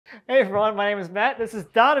Hey everyone, my name is Matt. This is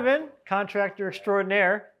Donavan, contractor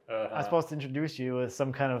extraordinaire. I'm supposed to introduce you as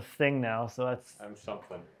some kind of thing now, so that's. I'm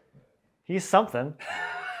something. He's something.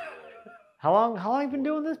 How long have you been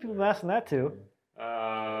doing this? People have been asking that too.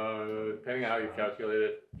 Depending on how you calculate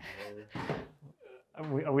it.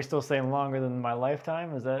 Are we still saying longer than my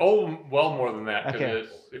lifetime? Is that? Oh, well more than that. Okay.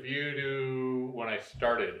 If you do when I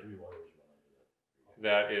started,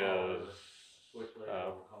 that is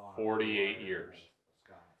 48 years.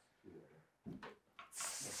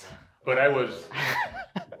 But I was,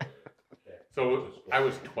 so I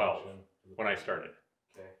was 12 when I started.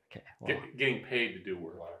 Okay. Well, Getting paid to do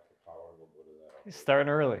work. he's starting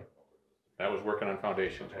early. I was working on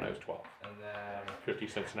foundations when I was 12. 50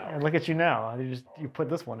 cents an hour. And look at you now. You put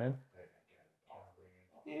this one in.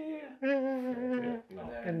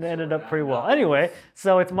 And ended up pretty well. Anyway,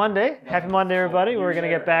 so it's Monday. Happy Monday, everybody. We're gonna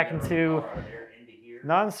get back into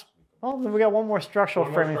well, we got one more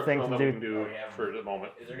structural framing thing to do. For the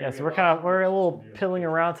moment. Yeah, so we're a little pilling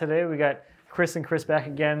around today. We got Chris and Chris back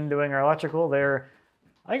again doing our electrical. They're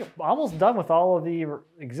almost done with all of the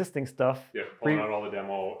existing stuff. Yeah, pulling out all the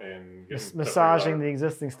demo and massaging the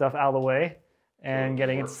existing stuff out of the way and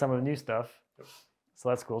getting into some of the new stuff. So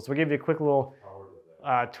that's cool. So we'll give you a quick little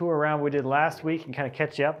tour around what we did last week and kind of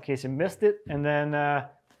catch you up in case you missed it, and then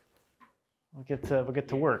we'll get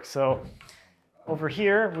to work. So over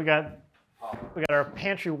here we got our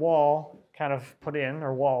pantry wall kind of put in,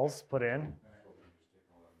 or walls put in.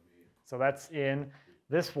 So that's in.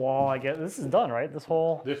 This wall, I guess this is done, right? This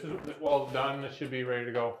wall's done. This should be ready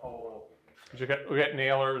to go. We got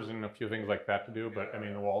nailers and a few things like that to do, but I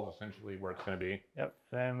mean the wall's essentially where it's going to be. Yep.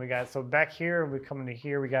 Then we got, so back here we come into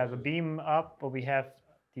here. We got the beam up, but we have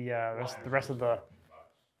the rest of the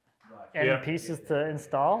end pieces to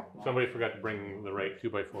install. Somebody forgot to bring the right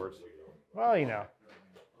 2x4s. Well, you know,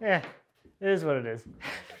 yeah, it is what it is.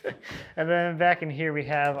 And then back in here we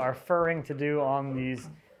have our furring to do on these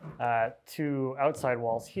two outside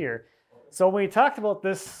walls here. So when we talked about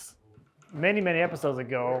this many episodes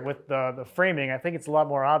ago with the framing, I think it's a lot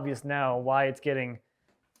more obvious now why it's getting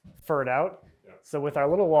furred out. Yeah. So with our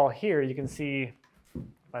little wall here, you can see,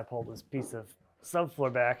 if I pull this piece of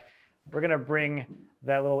subfloor back, we're gonna bring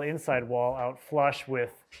that little inside wall out flush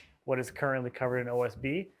with what is currently covered in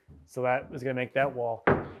OSB. So that is gonna make that wall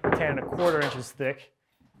 10¼ inches thick.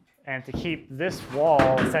 And to keep this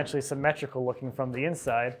wall essentially symmetrical looking from the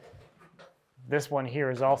inside, this one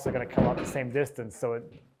here is also going to come up the same distance, so it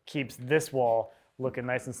keeps this wall looking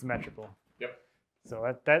nice and symmetrical. Yep.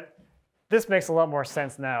 So this makes a lot more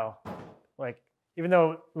sense now. Like, even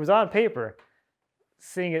though it was on paper,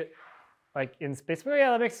 seeing it like in space, well,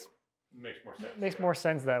 yeah, that makes more sense. Makes more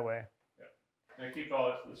sense that way. Yeah. And keep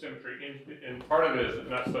all the symmetry in, and part of it is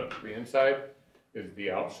not so much the inside, is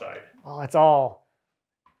the outside. Oh, it's all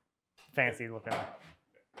fancy looking.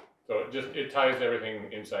 So it ties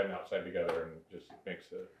everything inside and outside together and just makes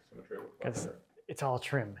the symmetry look better. It's all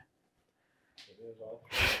trim. It is all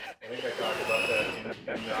trim. I think I talked about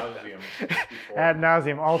that in nauseam before. Ad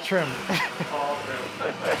nauseum, all trim. All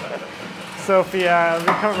trim. So if we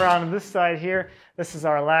come around on this side here, this is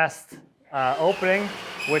our last opening,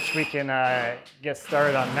 which we can get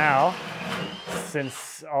started on now,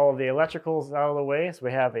 since all of the electrical's out of the way. So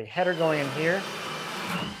we have a header going in here.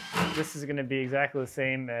 This is going to be exactly the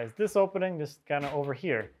same as this opening, just kind of over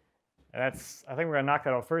here. And I think we're going to knock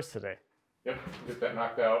that out first today. Yep, get that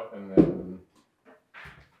knocked out, and then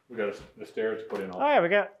we got the stairs put in. Oh yeah, we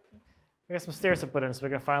got some stairs to put in, so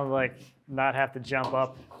we can finally not have to jump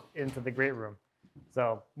up into the great room.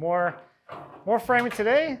 So more framing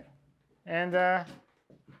today, and yeah,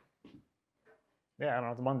 I don't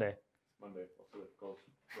know, it's Monday. Monday, we'll see what goes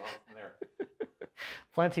wrong from there.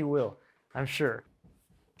 Plenty will, I'm sure.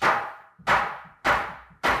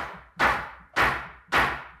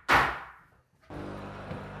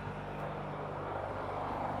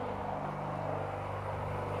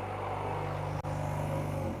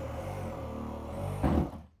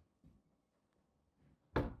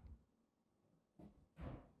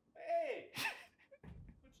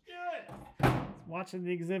 Watching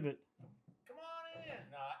the exhibit. Come on in.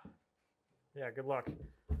 Not. Yeah, good luck.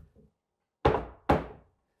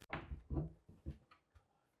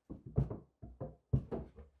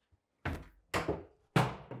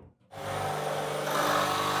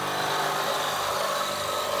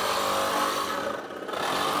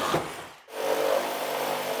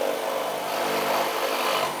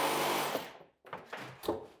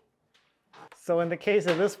 So in the case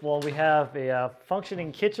of this wall, we have a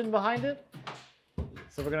functioning kitchen behind it.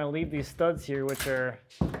 So we're going to leave these studs here, which are,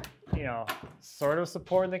 sort of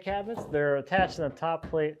supporting the cabinets. They're attached to the top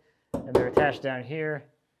plate, and they're attached down here.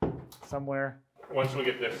 somewhere. Once we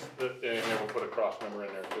get this, and then we'll put a cross member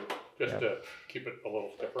in there too, just to keep it a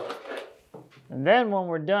little stiffer. And then when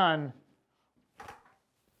we're done,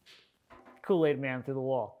 Kool-Aid Man through the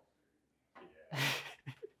wall. Yeah.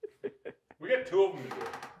 We got 2 of them to do.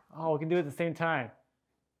 Oh, we can do it at the same time.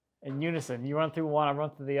 In unison. You run through one, I run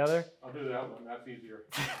through the other. I'll do that one, that's easier.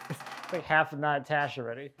 It's like half the knot attached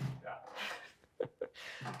already. Yeah.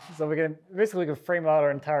 So we can frame out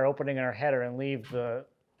our entire opening in our header and leave the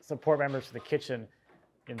support members for the kitchen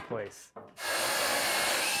in place.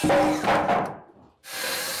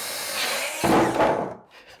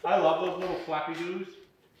 I love those little flappy doos.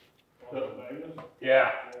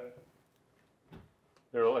 Yeah.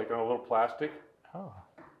 They're like on a little plastic. Oh.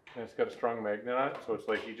 And it's got a strong magnet on it, so it's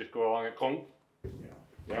like you just go along it, clunk. Yeah.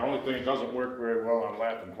 The only thing that doesn't work very well on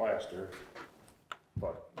lath plaster,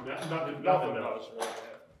 but Nothing does.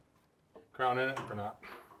 Crown in it or not?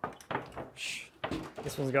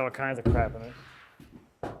 This one's got all kinds of crap in it.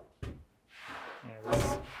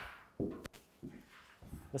 Yeah,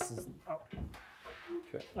 this is, oh.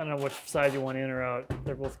 Okay. I don't know which side you want in or out.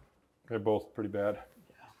 They're both pretty bad.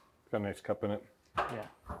 Yeah. Got a nice cup in it. Yeah.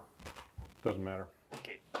 Doesn't matter.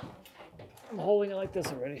 Okay. I'm holding it like this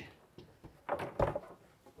already.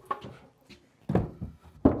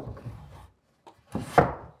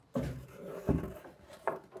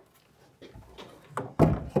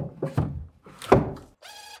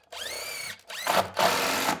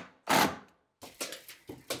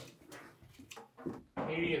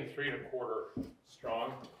 80 and 3 1/4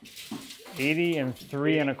 strong. 80 and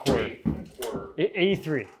 3 1/4. 8 1/4.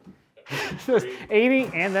 83. So it's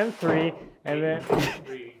 80 and then 3 and then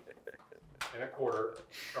 3 1/4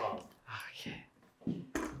 strong. Okay.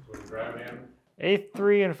 So we drive it in.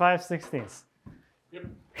 83 and 5/16. Yep.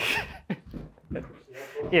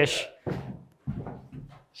 Ish.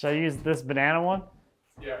 Should I use this banana one?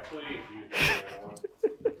 Yeah, please use that one.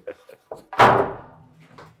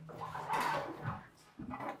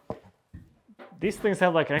 These things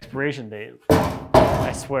have like an expiration date.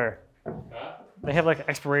 I swear. Huh? They have like an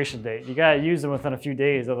expiration date. You gotta use them within a few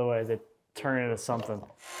days, otherwise they turn into something.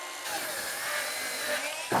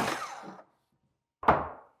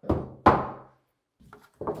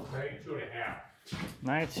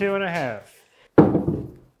 92 and a half. Oh,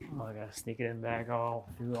 I gotta sneak it in back all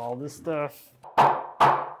through all this stuff.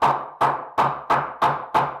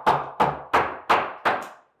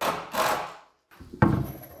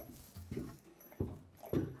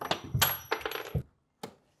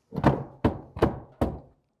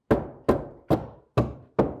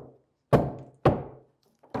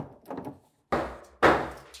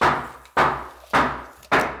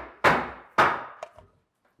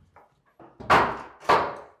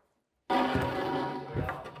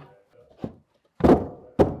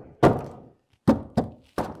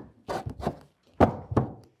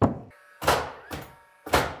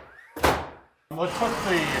 Let's put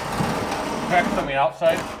the pecs on the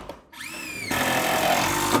outside.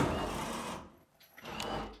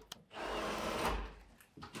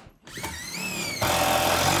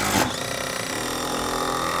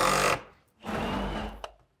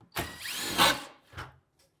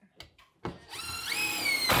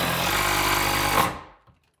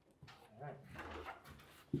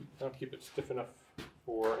 Now keep it stiff enough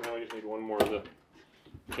for, now we just need one more of the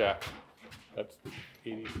jack. That's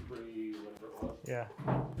 83, whatever it was. Yeah.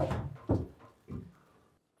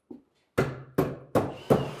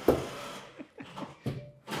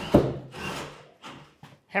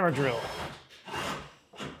 Hammer drill.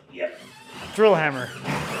 Yep. Drill hammer.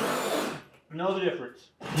 Know the difference.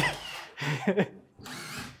 There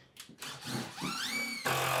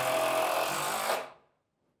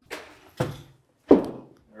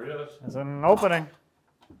it is. There's an opening.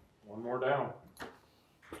 One more down.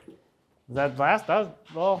 That was,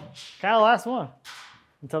 well, kind of the last one.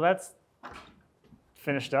 Until that's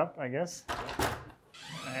finished up, I guess. All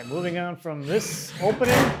right, moving on from this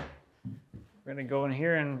opening, we're gonna go in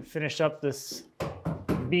here and finish up this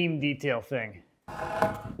beam detail thing.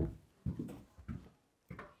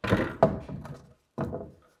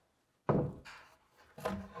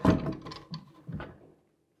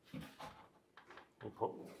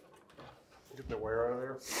 Get the wire out of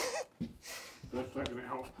there. That's not gonna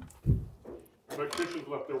help. Electricians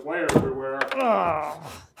left their wire everywhere.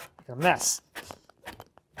 Oh, like a mess.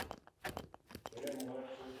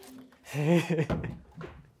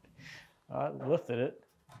 I lifted it.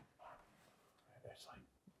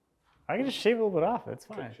 I can just shave a little bit off. It's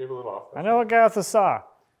fine. Shave a little off. I know a guy with a saw.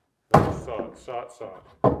 Saw it.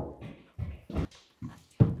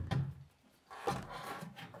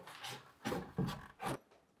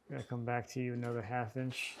 Gonna come back to you another 1/2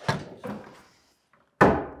 inch.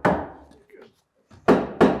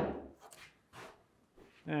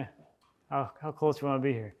 How close do you want to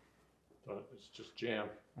be here? It's just jam.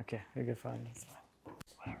 Okay, you're good, fine.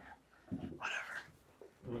 Whatever.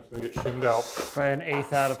 I'm just gonna get trimmed out. Probably an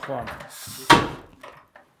 1/8 out of plumb.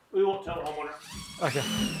 We won't tell the homeowner. Okay.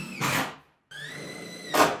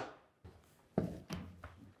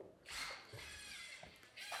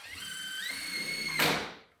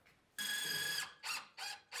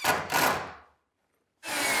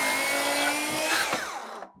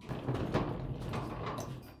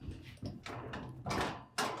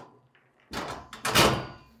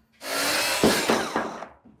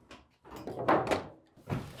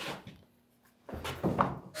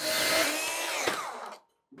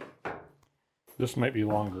 This might be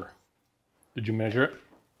longer. Did you measure it?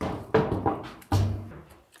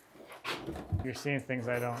 You're seeing things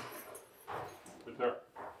I don't. Right there.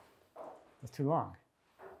 It's too long.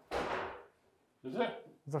 Is it?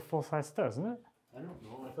 It's a full-size stud, isn't it? I don't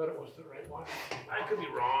know. I thought it was the right one. I could be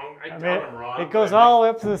wrong. I mean, thought I'm wrong. it goes all the way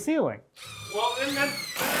up to the ceiling. Well, then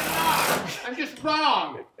that's not. I'm just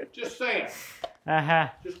wrong. Just saying. Uh-huh.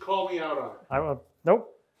 Just call me out on it. I will.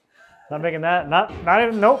 Nope. Not making that. Not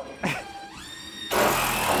even. Nope.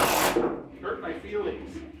 Hurt my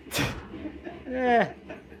feelings.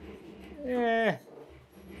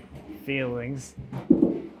 Feelings.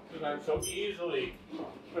 Because I'm so easily.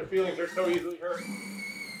 My feelings are so easily hurt.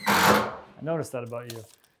 I noticed that about you.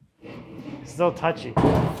 You're so touchy.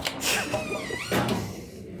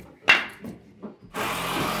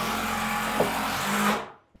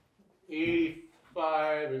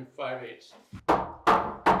 85 5/8.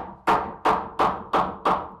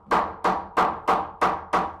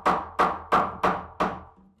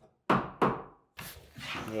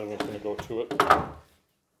 The other one's going to go to it.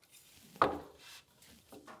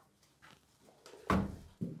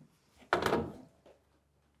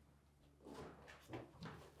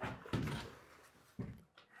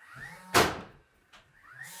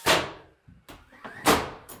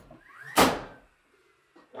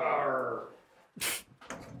 Arr.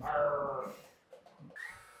 Arr.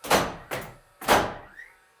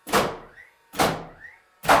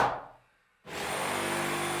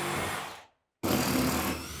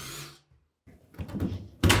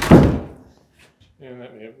 And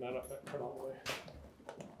that may have not up that cut all the way.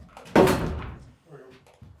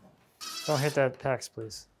 Don't hit that PEX,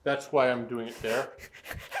 please. That's why I'm doing it there.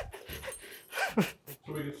 So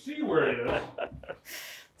we can see where it is.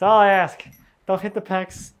 That's all I ask. Don't hit the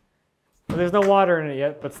PEX. There's no water in it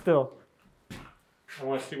yet, but still. I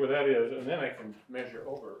want to see where that is, and then I can measure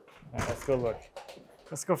over. All right, let's go look.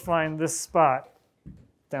 Let's go find this spot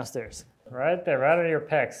downstairs. Right there, right under your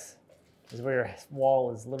PEX is where your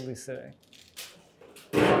wall is literally sitting.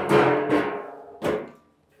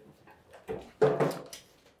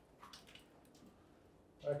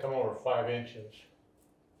 I come over 5 inches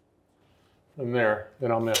from there,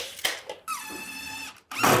 then I'll miss.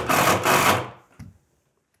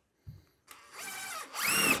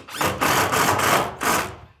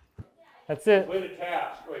 That's it. Complete a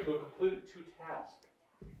task. Wait, we completed 2 tasks.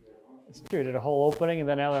 It's true. Did a whole opening and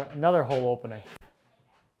then another whole opening.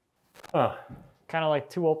 Huh. Kind of like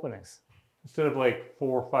 2 openings. Instead of like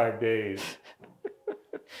 4 or 5 days.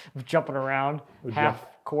 Jumping around, half,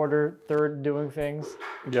 quarter, third doing things.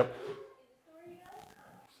 Yep.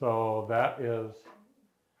 So that is,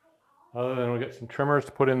 other than we get some trimmers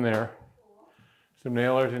to put in there, some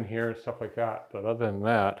nailers in here and stuff like that. But other than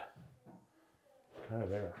that, kind of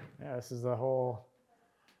there. Yeah, this is the whole,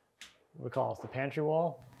 what do we call this, the pantry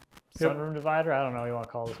wall? Yep. Sunroom divider? I don't know what you want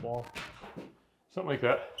to call this wall. Something like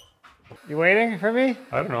that. You waiting for me?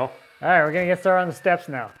 I don't know. All right, we're going to get started on the steps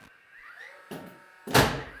now.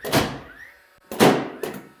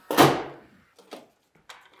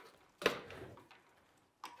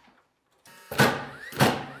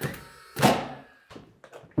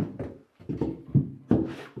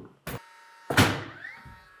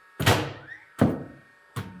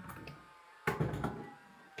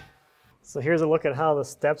 So here's a look at how the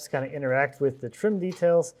steps kind of interact with the trim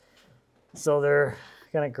details. So they're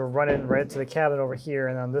going to run in right to the cabin over here,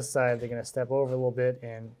 and on this side they're going to step over a little bit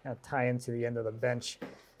and kind of tie into the end of the bench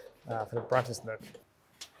for the breakfast nook.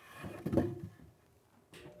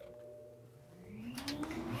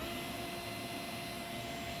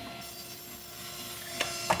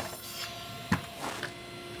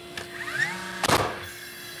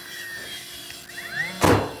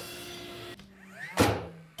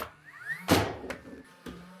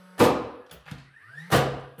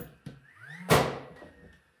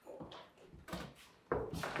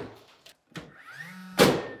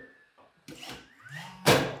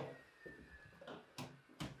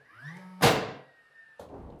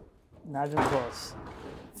 Not even close.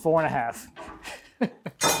 4.5.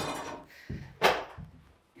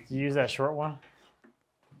 You use that short one?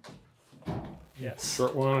 Yes.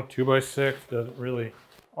 Short one, 2x6, doesn't really.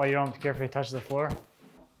 Oh, you don't care if it touches the floor?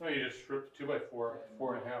 No, you just strip 2x4,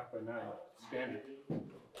 4.5 by 9, standard. You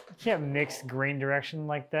can't mix grain direction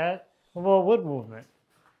like that. Well, wood movement.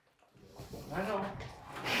 I know.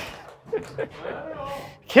 I know.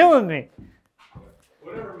 Killing me.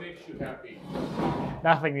 Whatever makes you happy.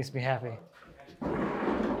 Nothing makes me happy.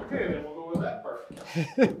 Okay, then we'll go with that part.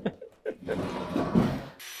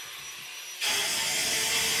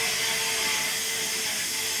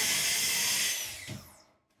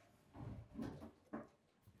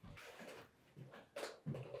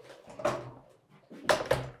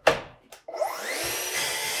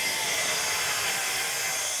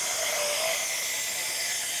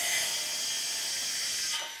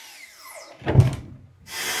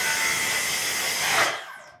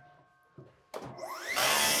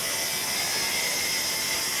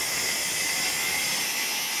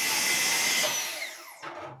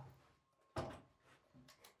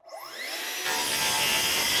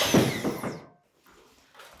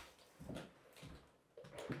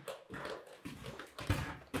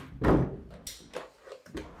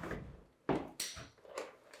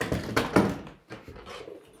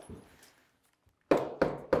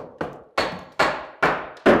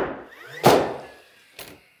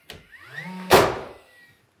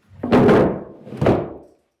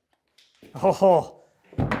 Oh.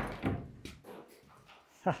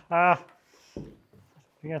 Haha. You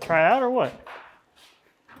gonna try it out or what?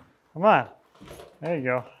 Come on. There you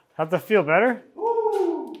go. How'd that feel, better?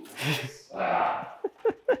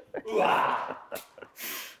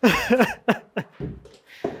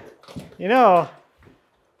 You know,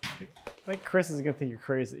 I think Chris is gonna think you're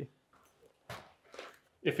crazy.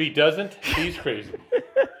 If he doesn't, he's crazy.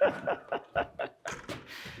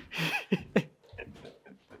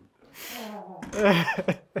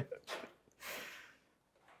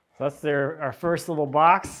 So that's our first little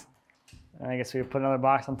box. And I guess we could put another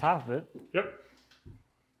box on top of it. Yep.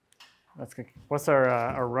 That's good. What's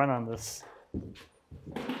our run on this?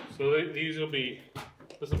 So these will be,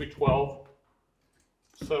 this will be 12,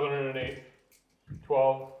 7 and an 8,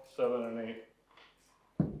 12, 7 and 8.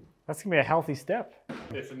 That's gonna be a healthy step.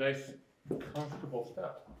 It's a nice, comfortable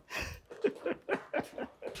step.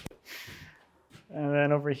 And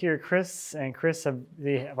then over here, Chris have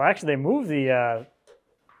they moved the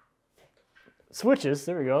switches.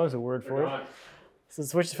 There we go. There's a word for it. So the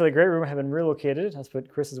switches for the great room have been relocated. That's what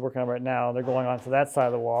Chris is working on right now. They're going onto that side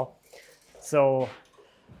of the wall. So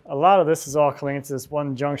a lot of this is all coming into this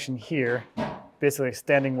one junction here, basically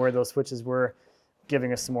extending where those switches were,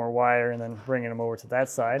 giving us some more wire, and then bringing them over to that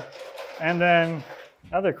side. And then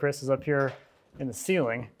other Chris is up here in the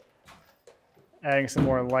ceiling, adding some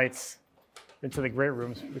more lights into the great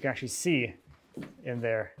rooms. We can actually see in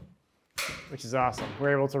there, which is awesome.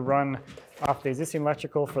 We're able to run off the existing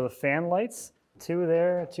electrical for the fan lights, 2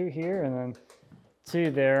 there, 2 here, and then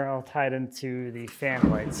 2 there, all tied into the fan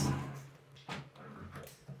lights.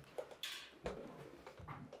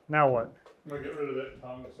 Now what? I'm gonna get rid of that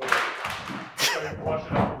tongue so I can wash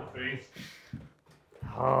it up in the face.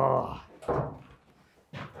 Oh.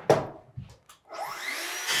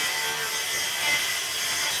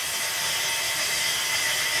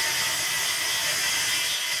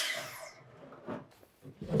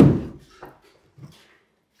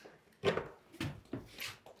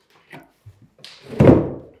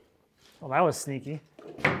 Well, that was sneaky.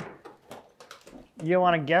 You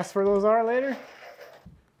want to guess where those are later?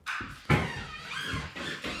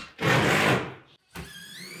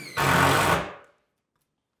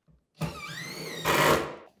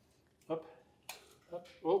 Up,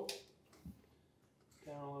 oh,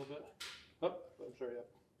 down a little bit. Up, I'm sorry, up.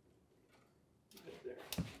 Right there.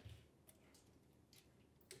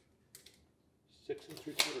 6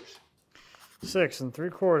 3/4. 6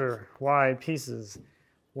 3/4 wide pieces.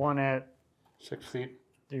 One at, 6 feet.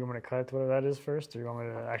 do you want me to cut it to whatever that is first, or do you want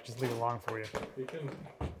me to actually just leave it long for you? You can.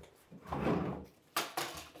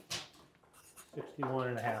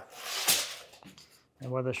 61.5. And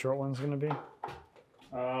what are the short ones going to be?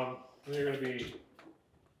 They're going to be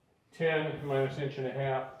 10 minus 1.5 inches,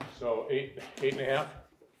 so 8.5.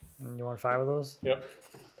 And you want 5 of those? Yep.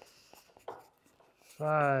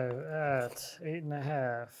 5 at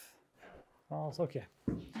 8.5. Oh, it's okay.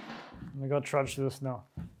 Let me go trudge through the snow.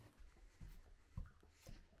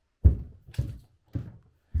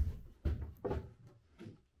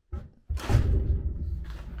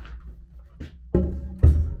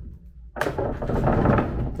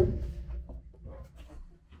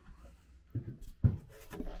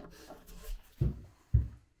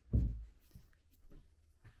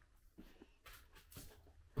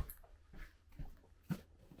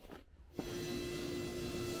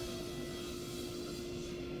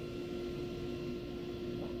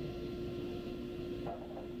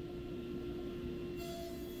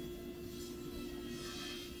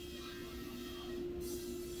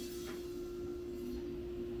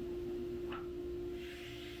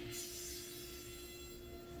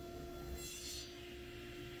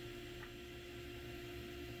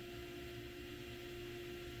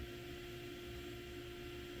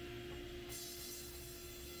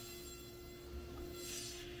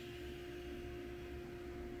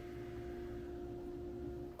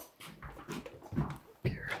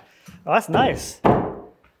 Oh, that's nice.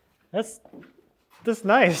 That's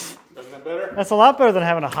nice. Isn't that better? That's a lot better than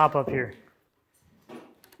having to hop up here.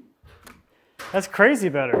 That's crazy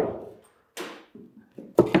better.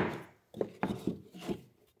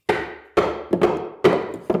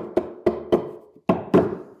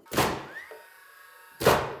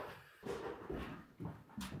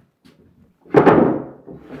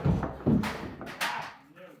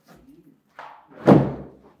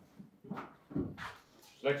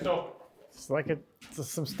 Like so. It's like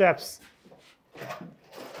some steps.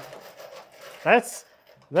 That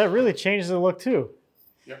really changes the look too.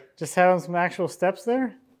 Yep. Just having some actual steps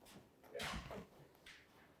there. Yeah.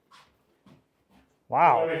 I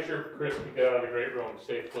Wow. want to make sure Chris can get out of the great room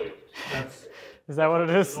safely. That's Is that what it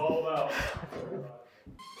is? all about.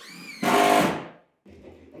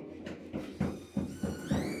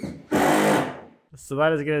 So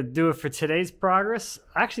that is going to do it for today's progress.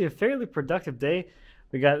 Actually, a fairly productive day.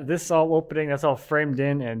 We got this all opening. That's all framed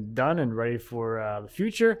in and done and ready for the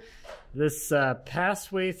future. This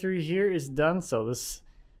passway through here is done. So this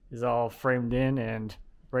is all framed in and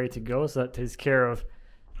ready to go. So that takes care of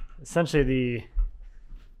essentially the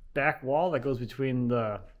back wall that goes between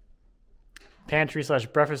the pantry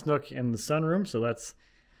 / breakfast nook and the sunroom. So that's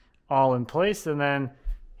all in place. And then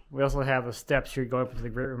we also have the steps here going up into the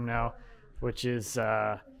great room now, which is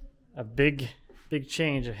a big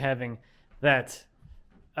change of having that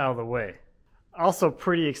out of the way. Also,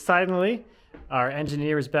 pretty excitingly, our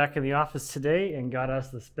engineer is back in the office today and got us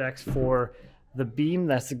the specs for the beam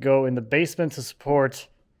that's to go in the basement to support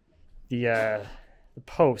the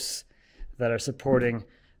posts that are supporting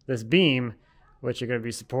this beam, which are going to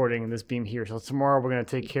be supporting this beam here. So tomorrow we're going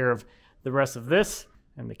to take care of the rest of this,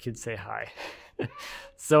 and the kids say hi.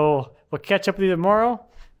 So we'll catch up with you tomorrow.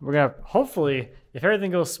 We're going to, hopefully, if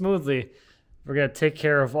everything goes smoothly, we're going to take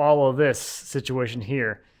care of all of this situation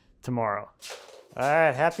here tomorrow. All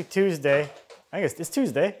right, happy Tuesday. I guess it's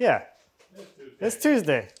Tuesday, yeah. It's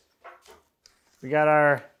Tuesday. We got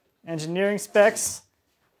our engineering specs.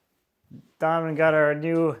 Donavan got our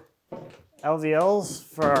new LVLs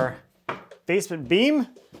for our basement beam.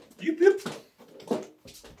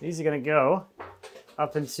 These are going to go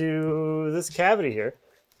up into this cavity here,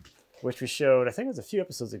 which we showed, I think it was a few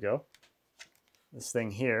episodes ago. This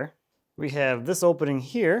thing here. We have this opening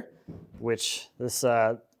here, which this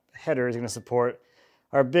header is going to support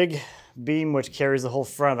our big beam, which carries the whole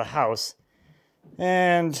front of the house.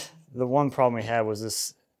 And the one problem we had was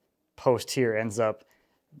this post here ends up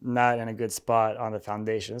not in a good spot on the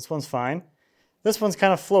foundation. This one's fine. This one's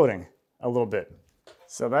kind of floating a little bit.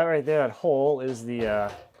 So that right there, that hole, is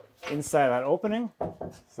the inside of that opening.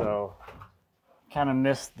 So kind of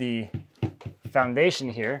missed the foundation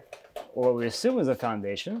here, or what we assume is a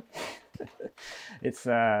foundation. It's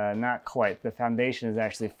not quite. The foundation is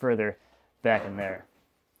actually further back in there.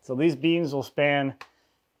 So these beams will span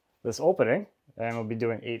this opening, and we'll be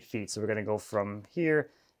doing 8 feet. So we're going to go from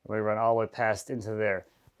here, and we run all the way past into there.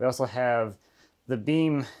 We also have the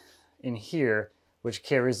beam in here, which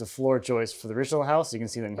carries the floor joist for the original house. You can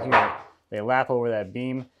see them here. They lap over that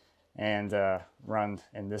beam and run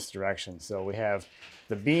in this direction. So we have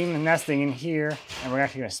the beam nesting in here, and we're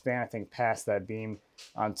actually going to span, I think, past that beam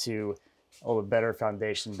onto a little better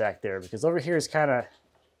foundation back there, because over here is kind of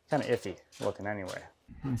iffy looking anyway.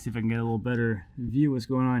 Let me see if I can get a little better view of what's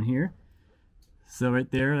going on here. So right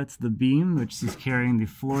there, that's the beam, which is carrying the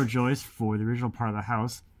floor joist for the original part of the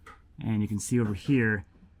house. And you can see over here,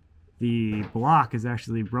 the block is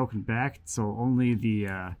actually broken back, so only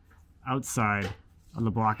the outside of the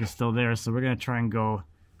block is still there. So we're going to try and go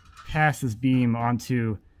past this beam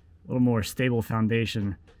onto a little more stable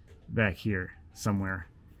foundation back here somewhere.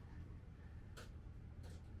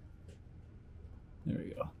 There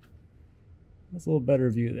we go. That's a little better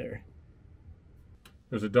view there.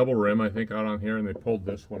 There's a double rim, I think, out on here, and they pulled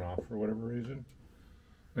this one off for whatever reason.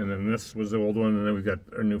 And then this was the old one, and then we've got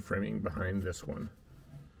our new framing behind this one.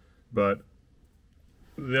 But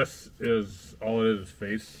this is, all it is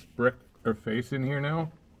face brick, or face in here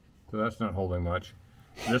now. So that's not holding much.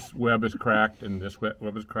 This web is cracked, and this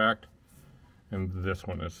web is cracked, and this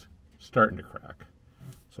one is starting to crack.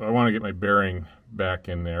 So I want to get my bearing back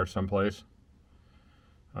in there someplace.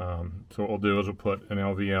 So what we'll do is we'll put an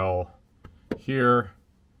LVL here,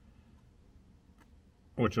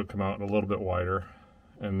 which will come out a little bit wider,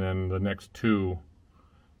 and then the next two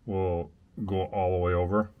will go all the way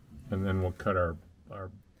over, and then we'll cut our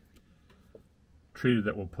treated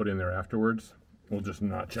that we'll put in there afterwards. We'll just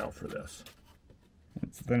notch out for this.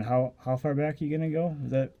 So then how far back are you gonna go?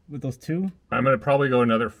 Is that with those two? I'm gonna probably go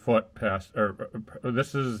another foot past, or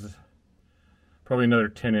this is probably another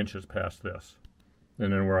 10 inches past this.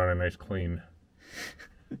 And then we're on a nice clean.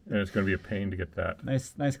 And it's going to be a pain to get that.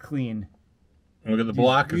 Nice clean. Look at the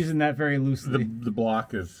block. Using that very loosely. The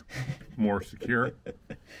block is more secure.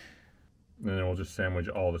 And then we'll just sandwich,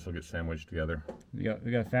 all this will get sandwiched together. We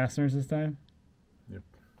got fasteners this time? Yep.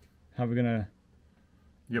 How are we going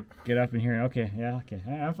to get up in here? Okay, yeah, okay.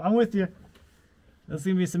 I'm with you. There's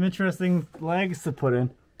going to be some interesting legs to put in.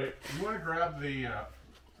 You want to grab the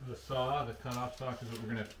saw, the cutoff saw, because we're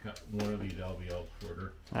going to have to cut one of these LVLs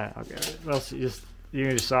shorter. Alright, okay. Well, so you going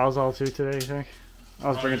to do sawzall too today, you think?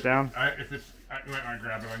 I'll just bring it down. You might want to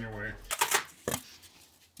grab it on your way.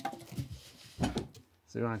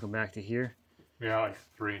 So you want to go back to here? Yeah, like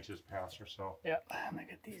 3 inches past or so. Yeah, I'm going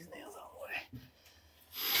to get these nails out of the way.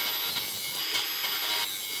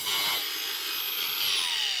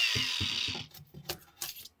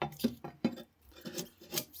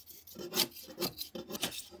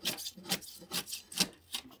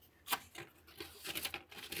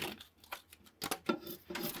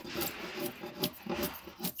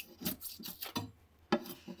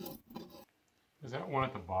 Is that one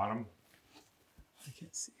at the bottom? I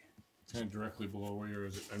can't see. Kind of directly below where you're,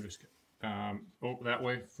 is it? I'm just oh, that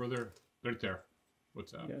way, further, right there.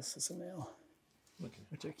 What's that? Yes, it's a nail. Okay.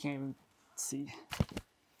 Which I can't even see.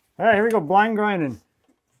 All right, here we go, blind grinding.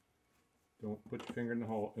 Don't put your finger in the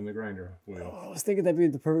hole, in the grinder wheel. Oh, I was thinking that'd be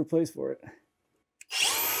the perfect place for it.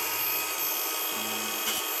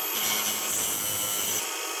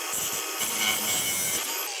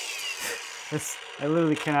 I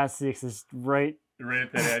literally cannot see because it's right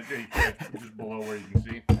at that edge, just below where you can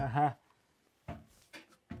see. Uh-huh.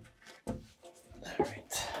 All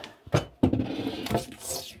right.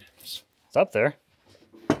 It's up there.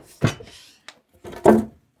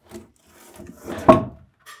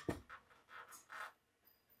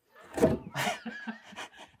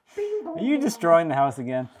 Are you destroying the house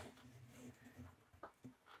again?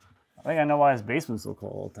 I think I know why his basement's so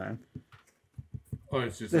cold all the time. Oh,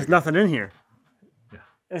 it's just There's nothing in here. Yeah.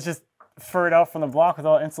 It's just furred out from the block with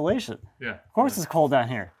all insulation. Yeah. Of course it's cold down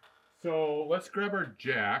here. So let's grab our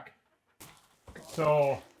jack.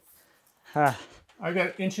 So Huh. I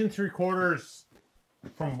got 1 3/4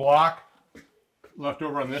 from block left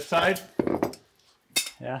over on this side.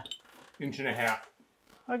 Yeah. 1.5 inches.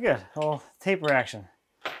 Oh, good. Well, taper action.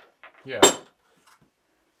 Yeah.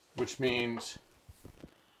 Which means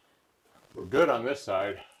we're good on this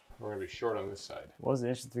side. We're going to be short on this side. What was it,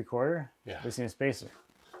 1 3/4? Yeah. We seen a spacer.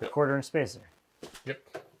 Yep. 1/4 spacer.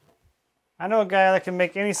 Yep. I know a guy that can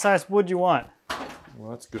make any size wood you want.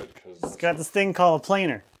 Well, that's good It's because got this thing called a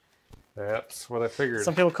planer. that's what I figured.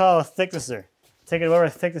 Some people call it a thicknesser. Take it whatever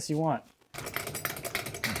thickness you want.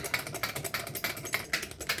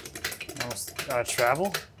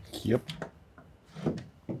 Travel? Yep.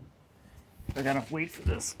 I got enough weight for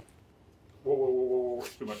this. Whoa, whoa, whoa, whoa, whoa.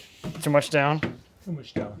 Too much. Too much down? Too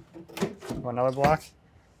much down. Want another block?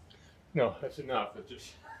 No, that's enough. It's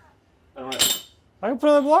just, I don't have, I can put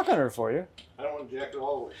another block under it for you. I don't want to jack it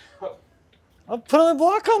all the way up. I'll put another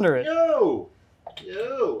block under it. No!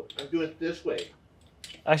 No! I'm doing it this way.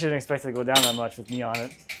 I shouldn't expect it to go down that much with me on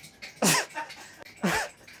it.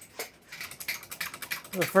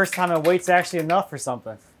 The first time a weight's actually enough for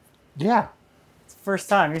something. Yeah. It's the first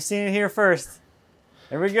time. You're seeing it here first.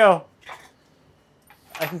 There we go.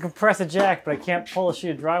 I can compress a jack, but I can't pull a sheet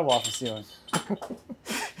of drywall off the ceiling.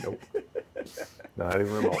 Nope. Not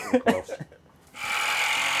even remotely close.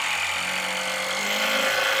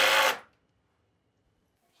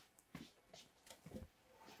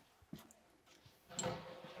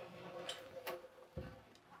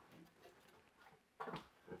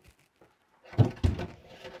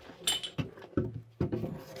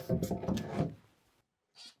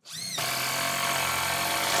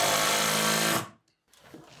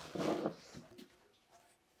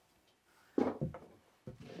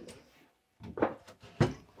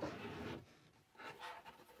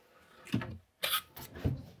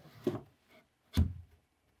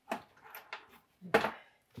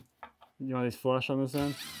 You want these flush on this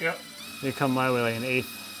end? Yep. They come my way like an 1/8.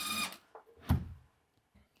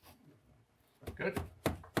 Good.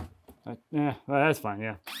 Yeah, well, that's fine,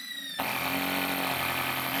 yeah.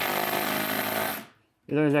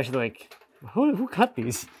 There's actually like, who cut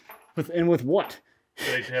these? With what?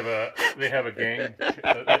 They have a gang.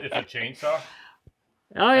 It's a chainsaw.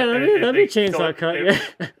 Oh yeah, that'd be chainsaw cut. Yeah.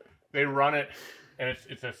 They run it, and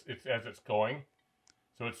it's as it's going,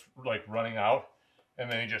 so it's like running out, and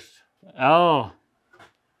then they just. Oh,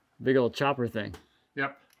 big old chopper thing.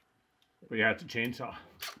 Yep. But yeah, it's a chainsaw.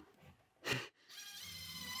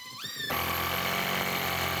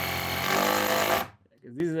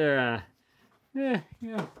 These are, yeah.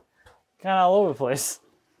 kind of all over the place.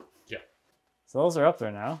 Yeah. So those are up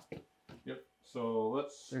there now. Yep. So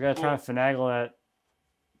let's. They're gonna try and finagle that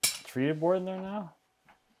treated board in there now.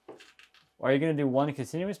 Or are you gonna do one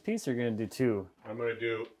continuous piece, or are you gonna do two? I'm gonna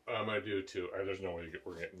do two. There's no way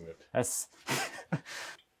we're getting it. That's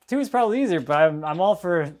two is probably easier, but I'm all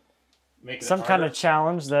for some kind of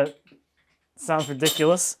challenge that sounds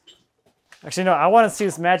ridiculous. Actually, no, I want to see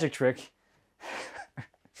this magic trick.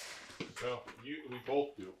 Well, we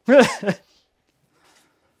both do.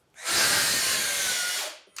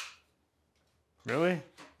 Really?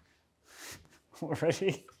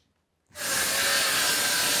 Already?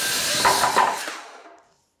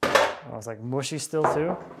 Oh, it's like mushy still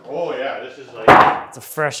too? Oh yeah, this is like... It's a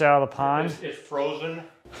fresh out of the pond. It's frozen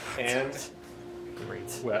and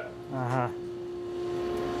Great. wet. Uh-huh.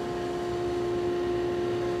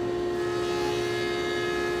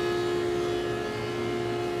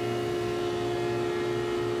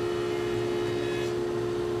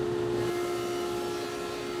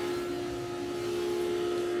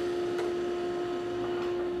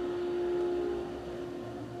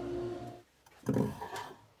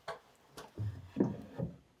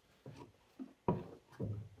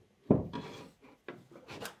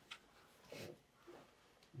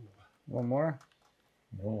 One more?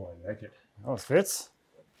 No, I like it. Oh, it fits?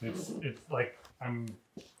 It's like I'm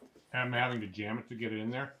having to jam it to get it in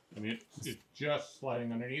there. I mean, it's just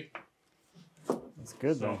sliding underneath. That's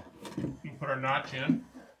good So though. we put our notch in.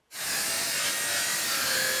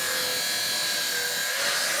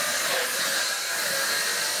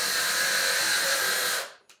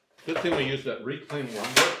 Good thing we used that reclaimed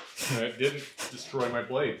lumber and it didn't destroy my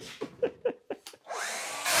blades.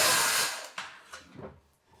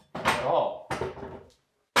 At all.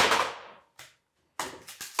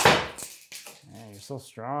 Man, you're so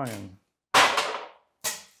strong. And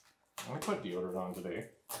I put deodorant on today,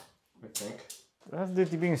 I think. what has to do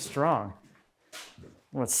with you being strong?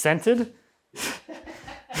 What, scented?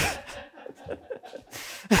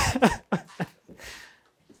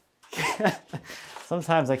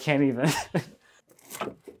 Sometimes I can't even.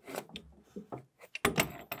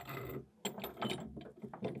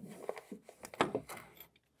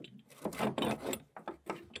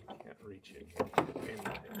 Can't reach it.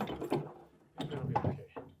 It'll be okay.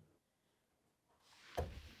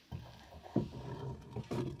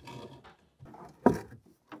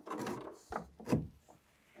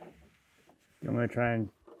 You want me to try and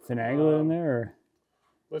finagle it in there, or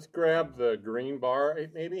Let's grab the green bar,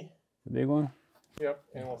 maybe. the big one? Yep,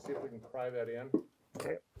 and we'll see if we can pry that in.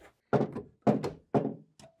 Okay.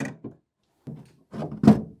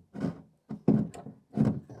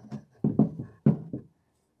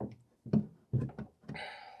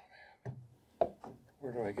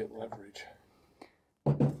 Where do I get leverage?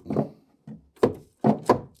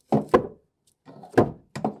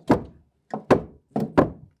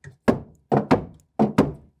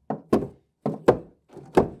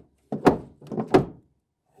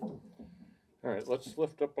 All right, let's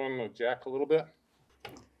lift up on the jack a little bit.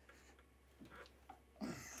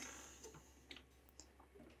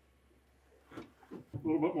 A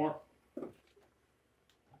little bit more.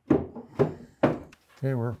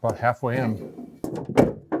 Okay, we're about halfway in.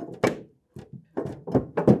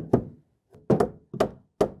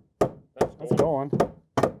 That's going.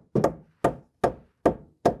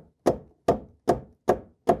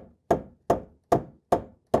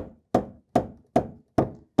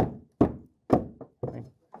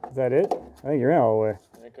 Is that it? I think you're in all the way.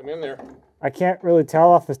 I think I'm in there. I can't really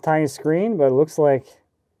tell off this tiny screen, but it looks like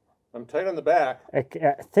I'm tight on the back. I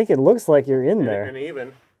think it looks like you're in there. And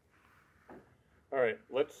even. All right,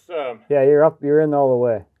 let's Yeah, you're up. You're in all the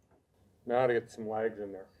way. now to get some legs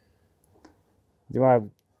in there. Do you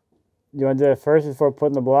want to do it first before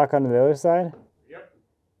putting the block onto the other side? Yep.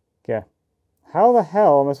 Okay. How the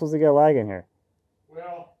hell am I supposed to get a lag in here?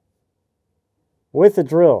 Well, With the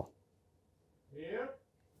drill. yep.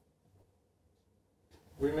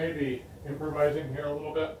 We may be improvising here a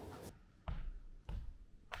little bit.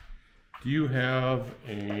 Do you have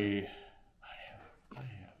a... I do.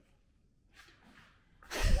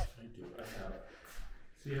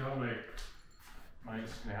 See how mine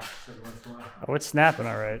snaps every once in a while? Oh, it's snapping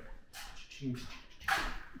all right.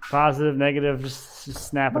 Positive, negative, just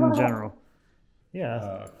snapping in general.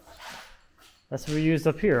 Yeah, that's what we used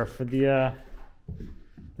up here for the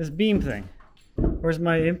this beam thing. Where's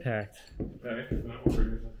my impact? That is not what we're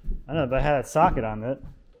using. I know, but I had that socket on it.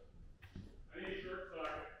 I need a short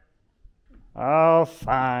socket. Oh,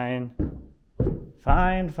 fine.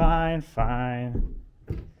 Fine.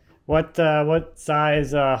 What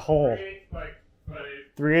size hole? 3/8 by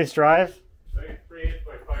 3/8 drive? I think 3/8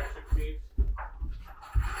 by 5/16.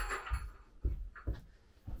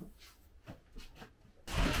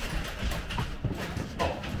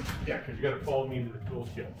 You gotta follow me into the tool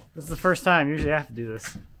shed. This is the first time. Usually I have to do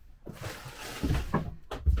this.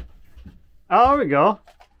 Oh, there we go.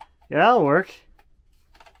 Yeah, that'll work.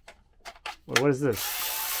 Wait, what is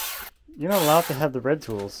this? You're not allowed to have the red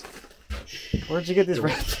tools. Where'd you get these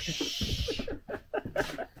red tools?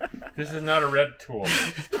 This is not a red tool.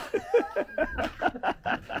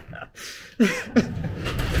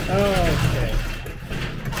 Okay.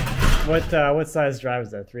 What size drive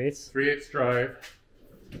is that? 3/8? 3/8 drive.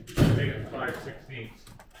 I think it's 5/16.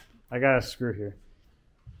 I got a screw here.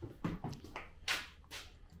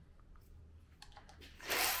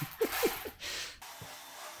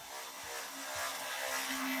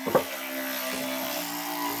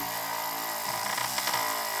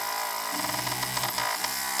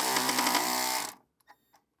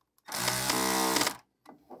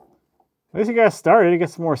 At least you got started. You get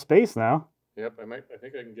some more space now. Yep, I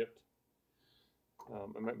think I can get.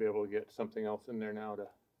 I might be able to get something else in there now to.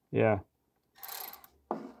 Yeah.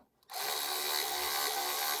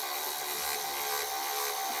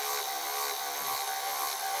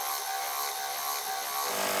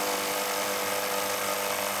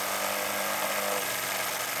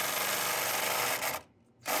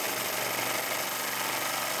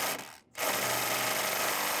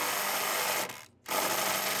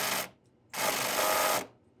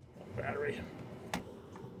 Battery.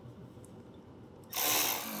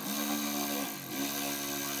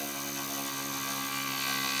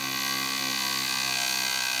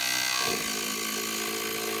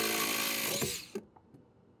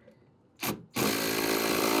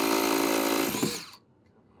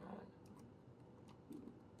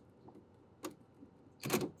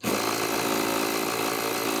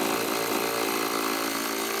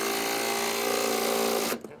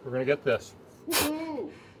 We're gonna get this.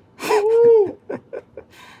 Woo!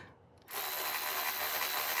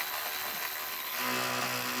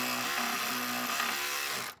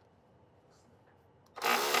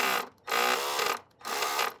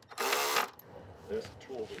 This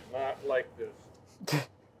tool is not like this.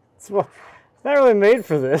 It's not really made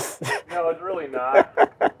for this. No, it's really not.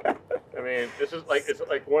 I mean, this is like, it's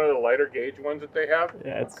like one of the lighter gauge ones that they have.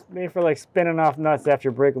 Yeah, it's made for like spinning off nuts after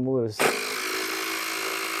you break them loose.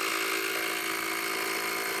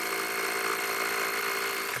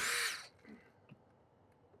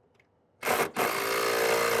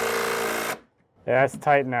 Yeah, that's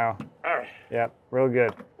tight now. All right. Yep, real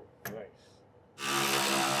good. Nice.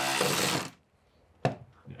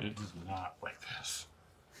 It is not like this.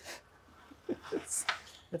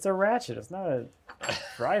 It's a ratchet. It's not a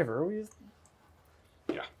driver.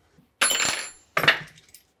 Yeah.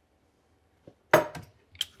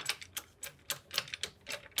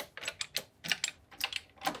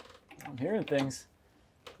 I'm hearing things.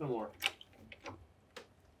 No more.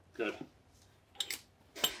 Good.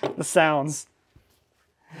 The sounds.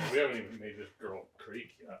 We haven't even made this girl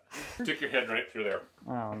creak yet. Stick your head right through there.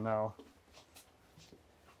 Oh no.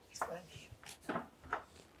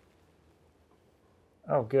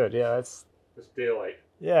 Oh good, yeah, that's This daylight.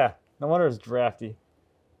 yeah. No wonder it's drafty.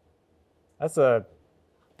 That's a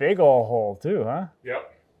big old hole too, huh?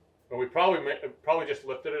 Yep. But we probably just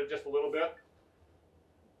lifted it just a little bit.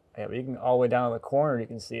 Yeah, but you can all the way down to the corner. You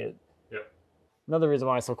can see it. Yep. Another reason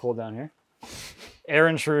why it's so cold down here. Air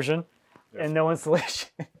intrusion and no insulation.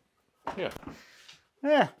 Yeah.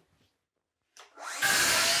 Yeah.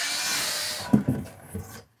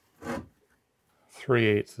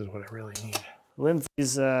 3/8 is what I really need.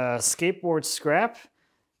 Lindsay's skateboard scrap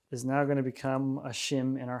is now going to become a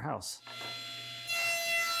shim in our house.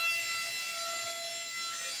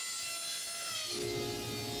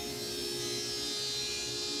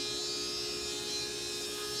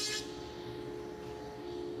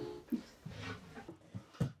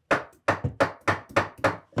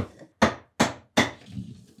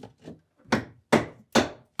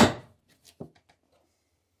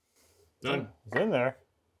 Done. It's in there.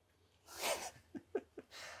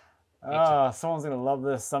 Someone's gonna love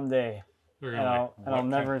this someday, They're and gonna I'll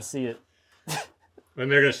never see it.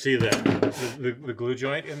 And they're gonna see the glue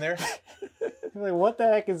joint in there. Like, what the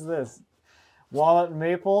heck is this? Walnut and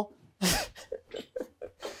maple? Did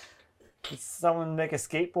someone make a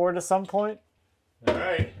skateboard at some point? All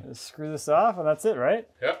right. Just screw this off, and that's it, right?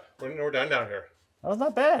 Yep. We're done down here. That was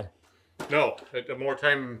not bad. No, more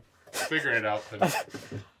time figuring it out than.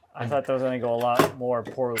 I thought that was gonna go a lot more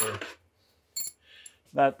poorly.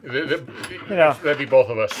 That That'd be both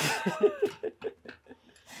of us.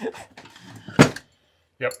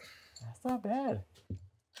 Yep. That's not bad.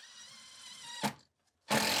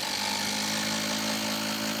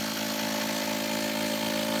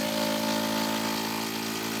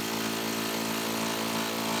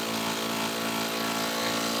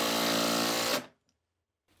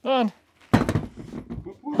 Done.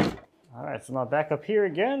 All right, so now back up here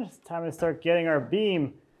again. It's time to start getting our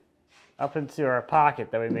beam up into our pocket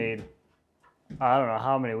that we made, I don't know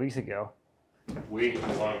how many weeks ago. Way too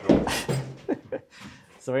long ago.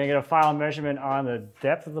 So we're gonna get a final measurement on the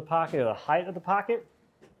depth of the pocket or the height of the pocket,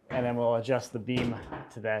 and then we'll adjust the beam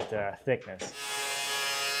to that thickness.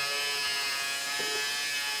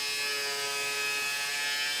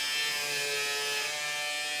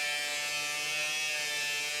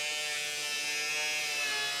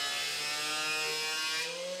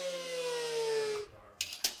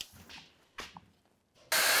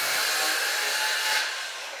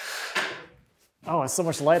 Oh, it's so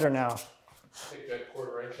much lighter now. Take that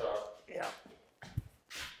 1/4 inch off. Yeah.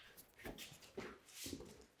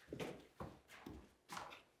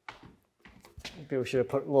 Maybe we should have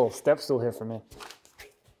put a little step stool here for me.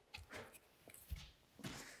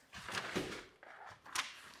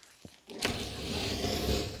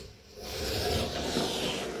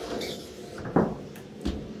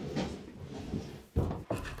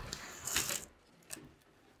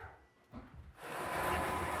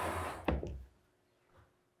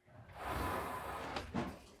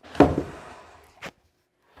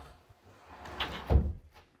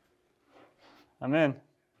 I'm in.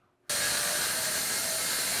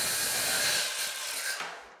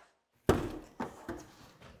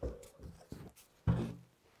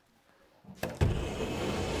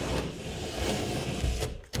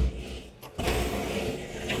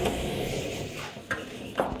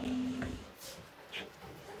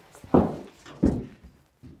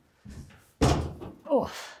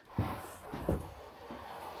 Oh.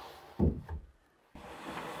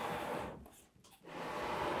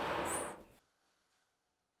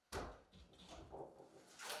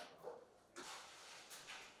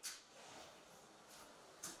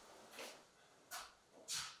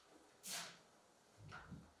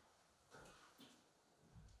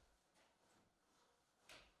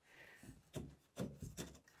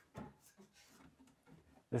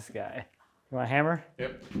 This guy. You want a hammer?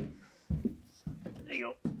 Yep. There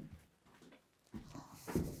you go.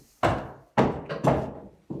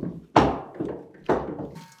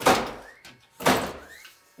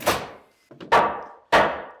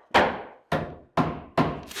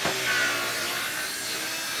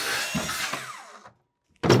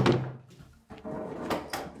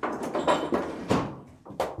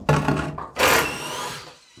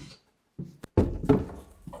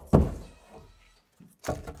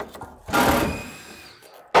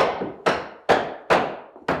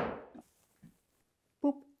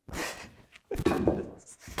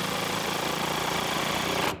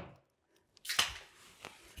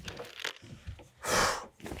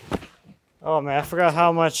 Oh man, I forgot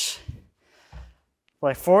how much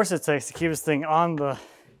like force it takes to keep this thing on the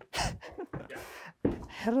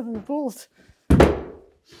head of the bolt.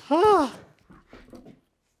 Ah.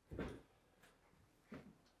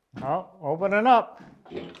 Oh, opening up.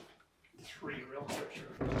 3 real picture.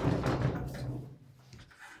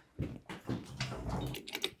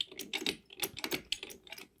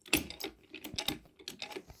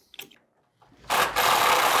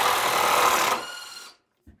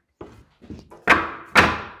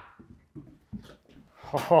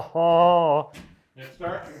 Oh, It's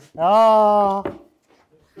starting. oh.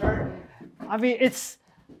 It's starting. I mean, it's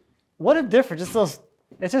what a difference. Just those.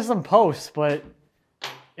 It's just some posts, but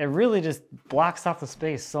it really just blocks off the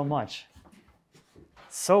space so much.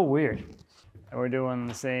 So weird. And we're doing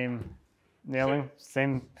the same nailing,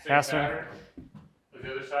 same fastener. Pattern.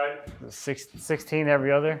 The other side. 16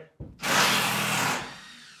 every other.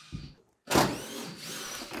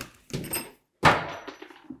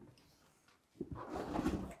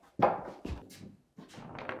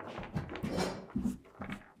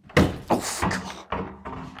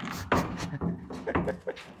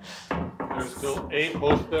 There's still 8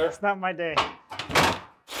 posts there. It's not my day.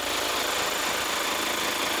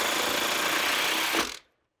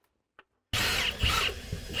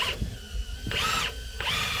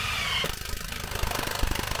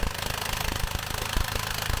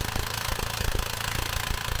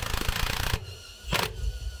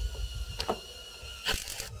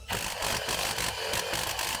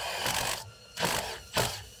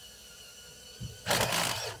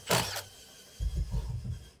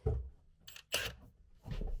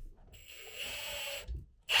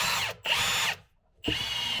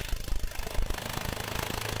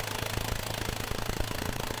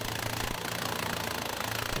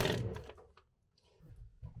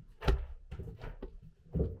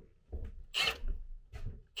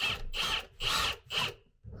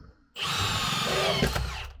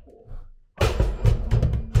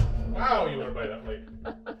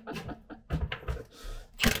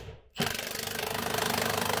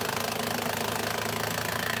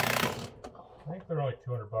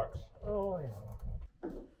 $200. Oh, yeah.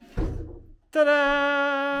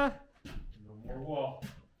 Ta-da! No more wall.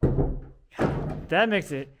 That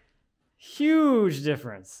makes it huge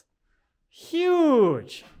difference.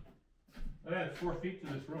 Huge. I added 4 feet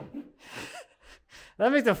to this room.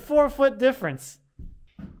 That makes a 4-foot difference.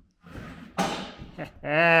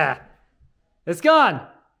 Yeah. It's gone.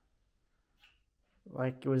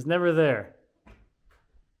 Like it was never there.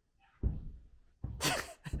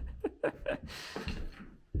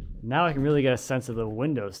 Now I can really get a sense of the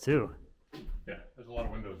windows too. Yeah, there's a lot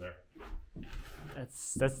of windows there.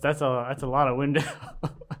 That's a lot of window.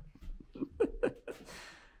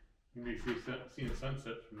 You may see the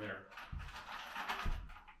sunset from there.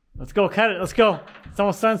 Let's go, cut it. Let's go. It's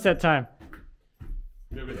almost sunset time.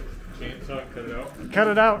 Do it with a chainsaw, cut it out. Cut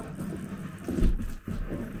it out.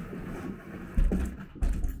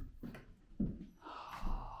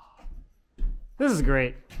 This is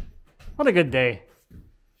great. What a good day.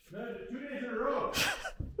 2 days in a row.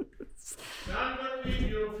 Now I'm gonna leave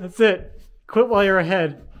you. That's it. Quit while you're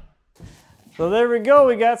ahead. So there we go.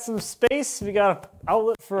 We got some space. We got an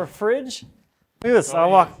outlet for a fridge. Look at this.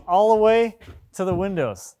 I'll walk all the way to the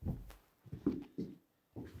windows.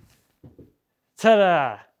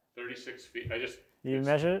 Ta-da! 36 feet. You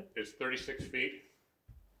measured it? It's 36 feet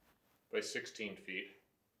by 16 feet,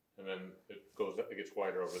 and then it gets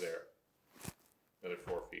wider over there. Another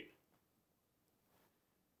 4 feet.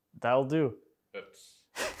 That'll do.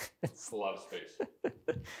 That's a lot of space. A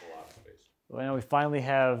lot of space. Well, now we finally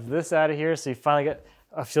have this out of here, so you finally get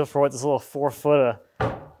a feel for what this little 4-foot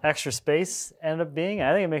extra space ended up being.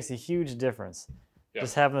 I think it makes a huge difference. Yeah.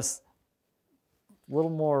 Just having this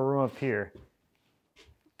little more room up here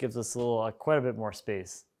gives us a little, quite a bit more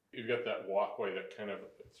space. You've got that walkway that kind of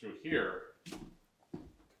through here.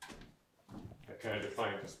 That kind of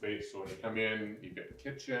defines the space. So when you come in, you've got the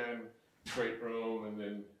kitchen, great room, and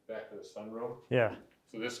then back to the sunroom. Yeah.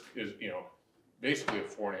 So this is, basically a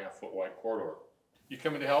 4.5-foot wide corridor. You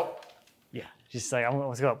coming to help? Yeah. Just like,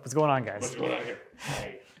 what's going on, guys? What's going on here?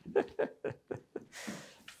 Hey.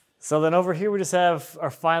 So then over here we just have our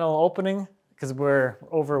final opening because we're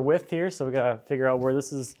over width here, so we gotta figure out where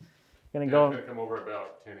this is gonna go. It's gonna come over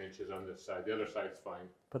about 10 inches on this side. The other side's fine.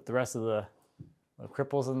 Put the rest of the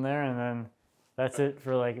cripples in there, and then that's it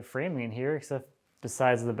for like framing in here, except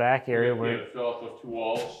besides the back area We're where gonna fill out those 2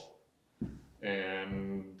 walls,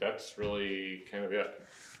 and that's really kind of it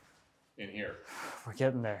in here. we're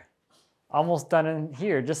getting there. Almost done in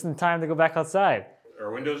here, just in time to go back outside.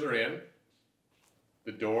 Our windows are in.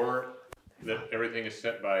 The door that everything is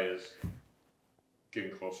set by is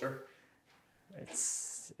getting closer.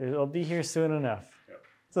 It'll be here soon enough. Yep.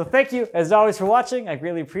 So thank you, as always, for watching. I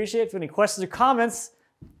greatly appreciate it. If you have any questions or comments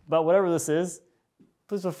about whatever this is,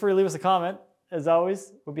 please feel free to leave us a comment. As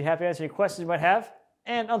always, we'll be happy to answer any questions you might have.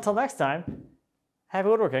 And until next time, happy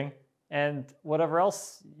woodworking and whatever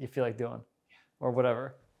else you feel like doing, or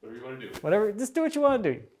whatever. Whatever you want to do. Whatever, just do what you want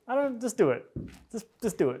to do. Just do it.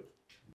 Just do it.